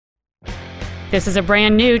This is a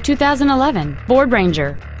brand new 2011 Ford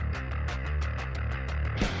Ranger.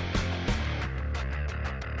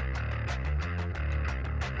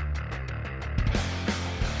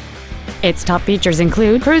 Its top features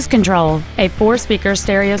include cruise control, a 4-speaker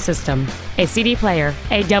stereo system, a CD player,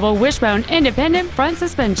 a double wishbone independent front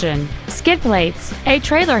suspension, skid plates, a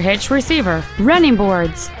trailer hitch receiver, running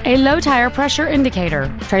boards, a low tire pressure indicator,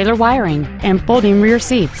 trailer wiring, and folding rear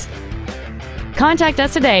seats. Contact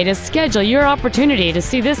us today to schedule your opportunity to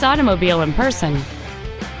see this automobile in person.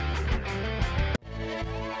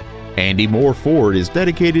 Andy Mohr Ford is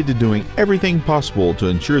dedicated to doing everything possible to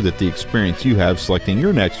ensure that the experience you have selecting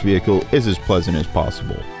your next vehicle is as pleasant as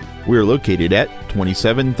possible. We are located at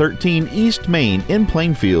 2713 East Main in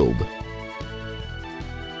Plainfield.